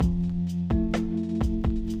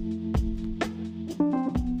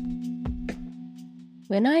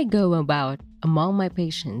When I go about among my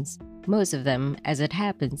patients, most of them, as it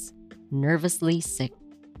happens, nervously sick,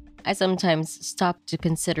 I sometimes stop to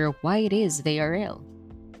consider why it is they are ill.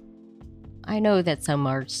 I know that some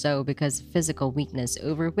are so because of physical weakness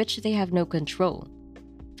over which they have no control,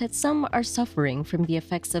 that some are suffering from the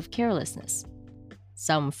effects of carelessness,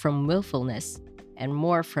 some from willfulness, and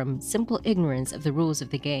more from simple ignorance of the rules of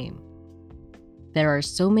the game. There are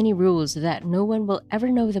so many rules that no one will ever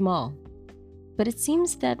know them all. But it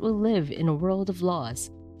seems that we live in a world of laws,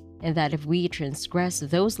 and that if we transgress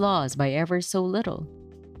those laws by ever so little,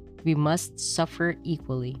 we must suffer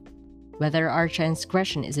equally, whether our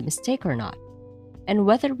transgression is a mistake or not, and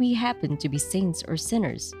whether we happen to be saints or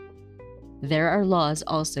sinners. There are laws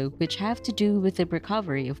also which have to do with the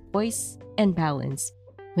recovery of poise and balance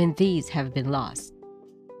when these have been lost.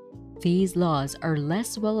 These laws are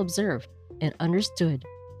less well observed and understood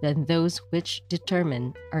than those which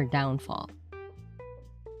determine our downfall.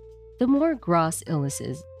 The more gross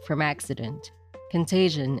illnesses from accident,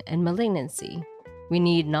 contagion, and malignancy we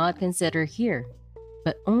need not consider here,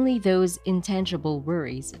 but only those intangible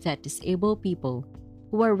worries that disable people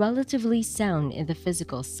who are relatively sound in the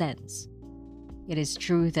physical sense. It is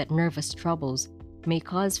true that nervous troubles may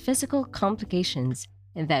cause physical complications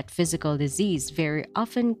and that physical disease very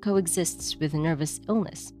often coexists with nervous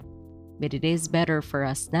illness, but it is better for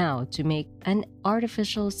us now to make an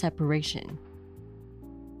artificial separation.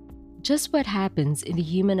 Just what happens in the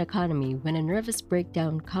human economy when a nervous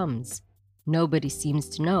breakdown comes, nobody seems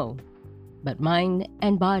to know, but mind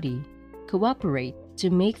and body cooperate to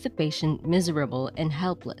make the patient miserable and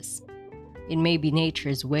helpless. It may be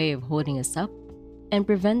nature's way of holding us up and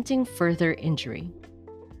preventing further injury.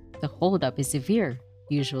 The hold-up is severe,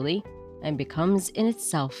 usually, and becomes in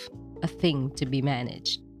itself a thing to be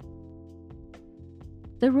managed.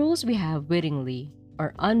 The rules we have wittingly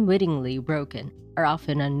or unwittingly broken are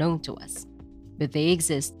often unknown to us, but they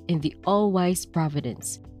exist in the all-wise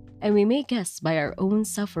providence, and we may guess by our own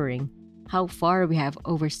suffering how far we have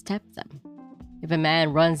overstepped them. If a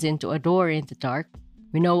man runs into a door in the dark,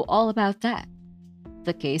 we know all about that.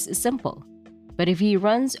 The case is simple. But if he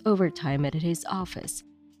runs overtime at his office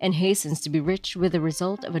and hastens to be rich with the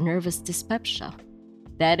result of a nervous dyspepsia,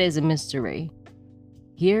 that is a mystery.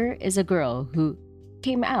 Here is a girl who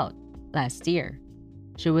came out last year.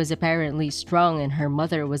 She was apparently strong and her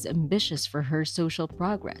mother was ambitious for her social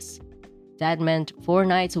progress. That meant 4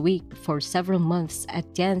 nights a week for several months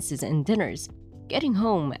at dances and dinners, getting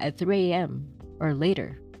home at 3 a.m. or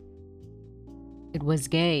later. It was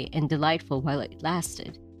gay and delightful while it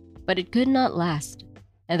lasted, but it could not last,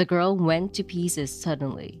 and the girl went to pieces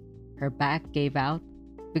suddenly. Her back gave out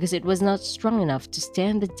because it was not strong enough to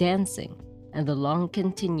stand the dancing and the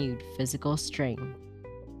long-continued physical strain.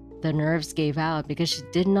 The nerves gave out because she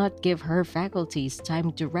did not give her faculties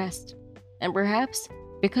time to rest, and perhaps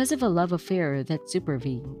because of a love affair that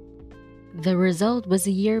supervened. The result was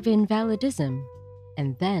a year of invalidism,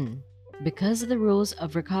 and then, because the rules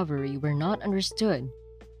of recovery were not understood,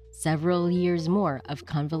 several years more of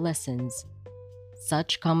convalescence.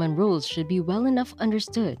 Such common rules should be well enough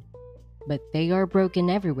understood, but they are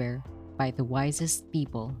broken everywhere by the wisest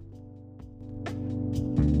people.